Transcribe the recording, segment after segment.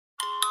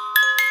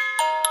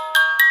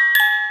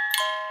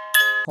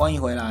欢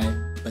迎回来，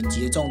本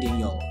集的重点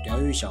有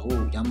疗愈小物、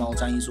羊毛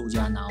毡艺术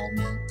家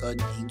Naomi跟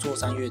银座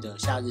3月的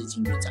夏日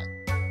金鱼展。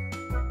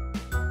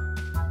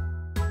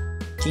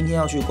今天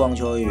要去逛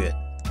秋叶原，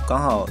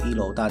刚好1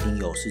楼大厅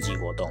有市集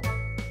活动，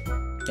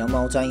羊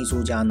毛毡艺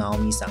术家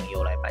Naomi IG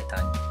又来摆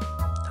摊，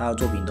他的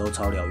作品都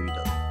超疗愈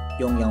的，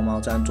用羊毛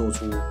毡做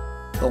出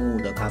动物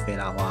的咖啡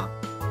拉花，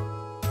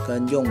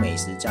跟用美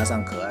食加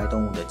上可爱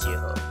动物的结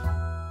合，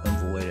很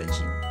抚慰人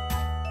心。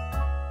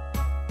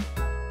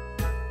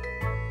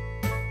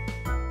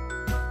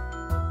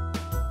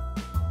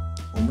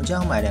我们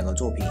将买2个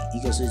作品，一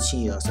个是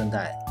企鹅圣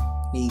代，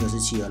另一个是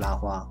企鹅拉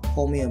花。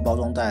后面包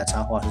装袋的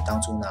插画是当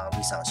初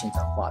Naomi IG现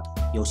场画的，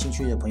有兴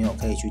趣的朋友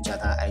可以去加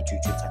他的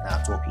IG 去看他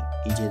的作品，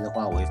链接的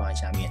话我会放在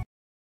下面。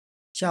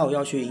下午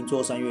要去银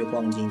座3月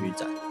逛金鱼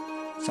展，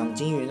赏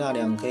金鱼纳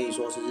凉可以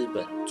说是日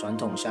本传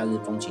统夏日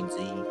风情之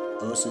一，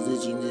而时至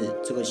今日，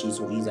这个习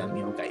俗依然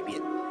没有改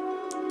变。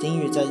金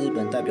鱼在日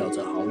本代表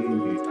着好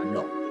运与繁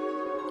荣，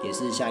也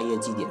是夏夜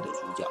祭典的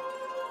主角。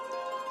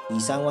以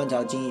3万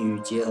条金鱼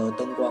结合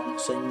灯光、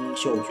声音、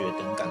嗅觉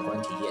等感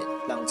官体验，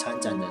让参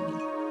展的你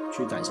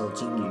去感受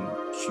金鱼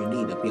巡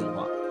历的变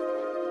化。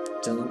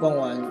整个逛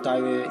完大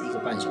约1个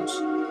半小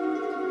时，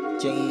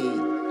建议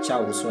下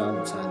午吃完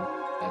午餐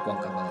来逛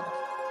刚刚好。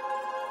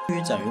金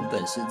鱼展原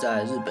本是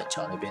在日本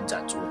桥那边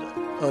展出的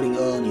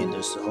，2022年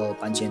的时候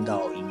搬迁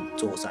到银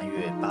座3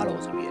月8楼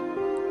这边，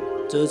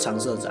这是常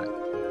设展，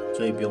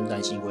所以不用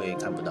担心会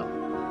看不到。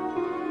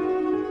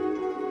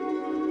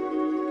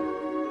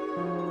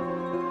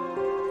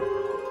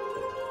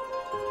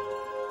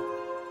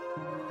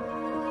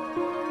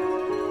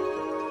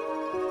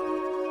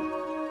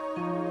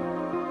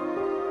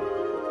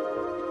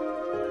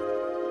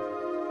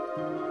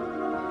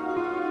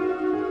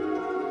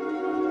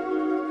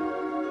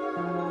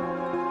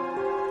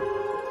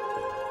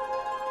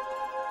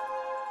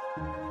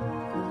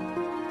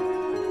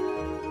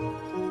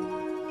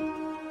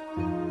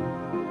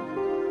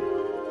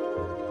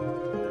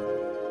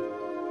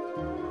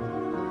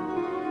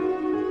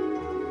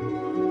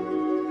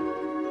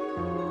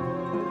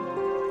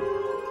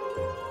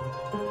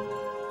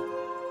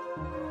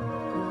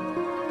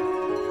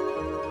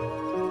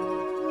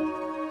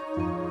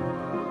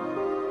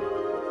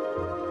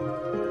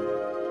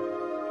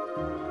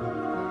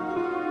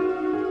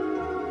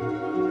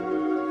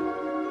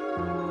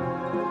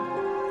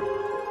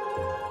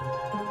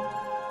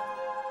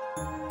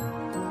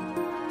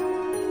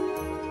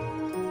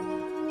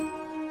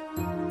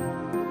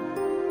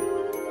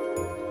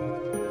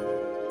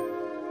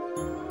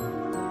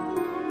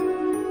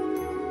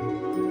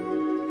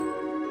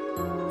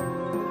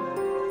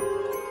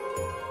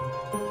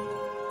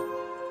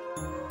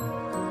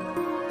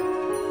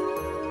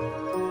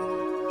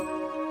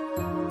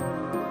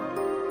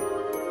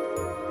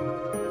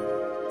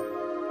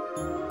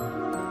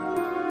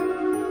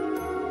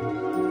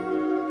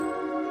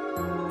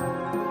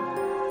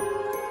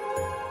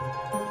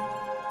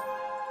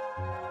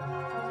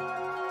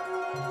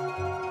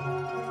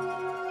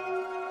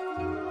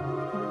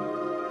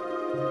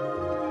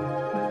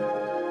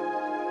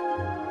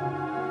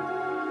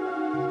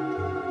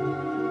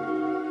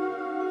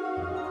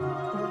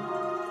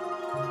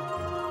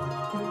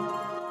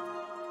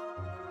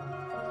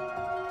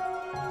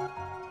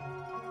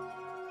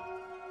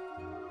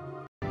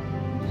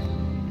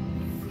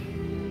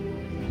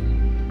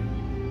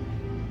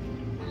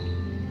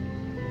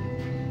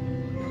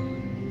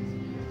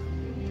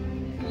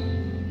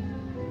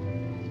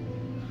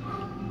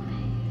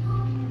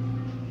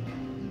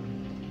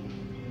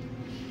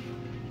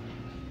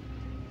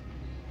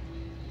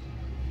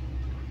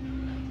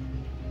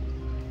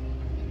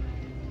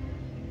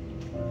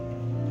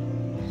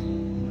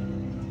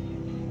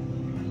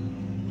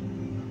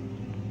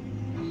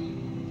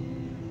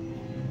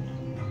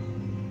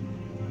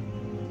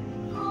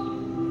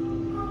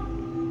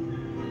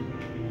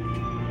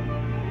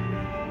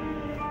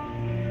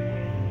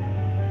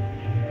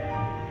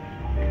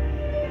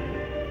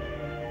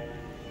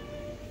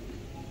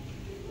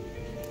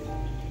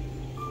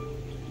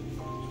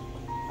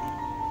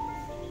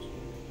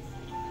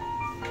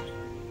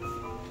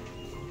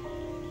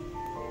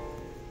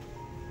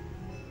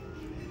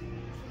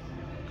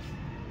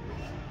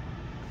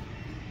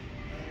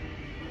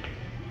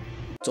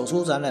走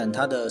出展览，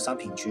它的商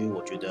品区我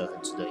觉得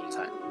很值得一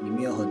看，里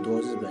面有很多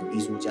日本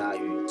艺术家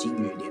与金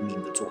鱼联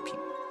名的作品，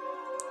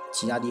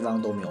其他地方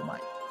都没有卖。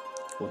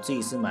我自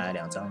己是买了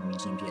2张明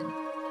信片，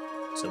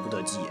舍不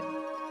得寄耶。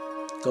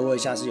各位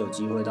下次有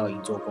机会到银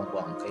座逛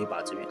逛，可以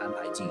把这边安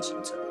排进行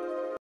程。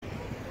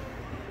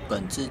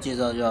本次介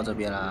绍就到这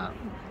边啦，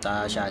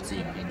大家下一次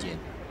影片见，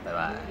拜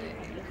拜。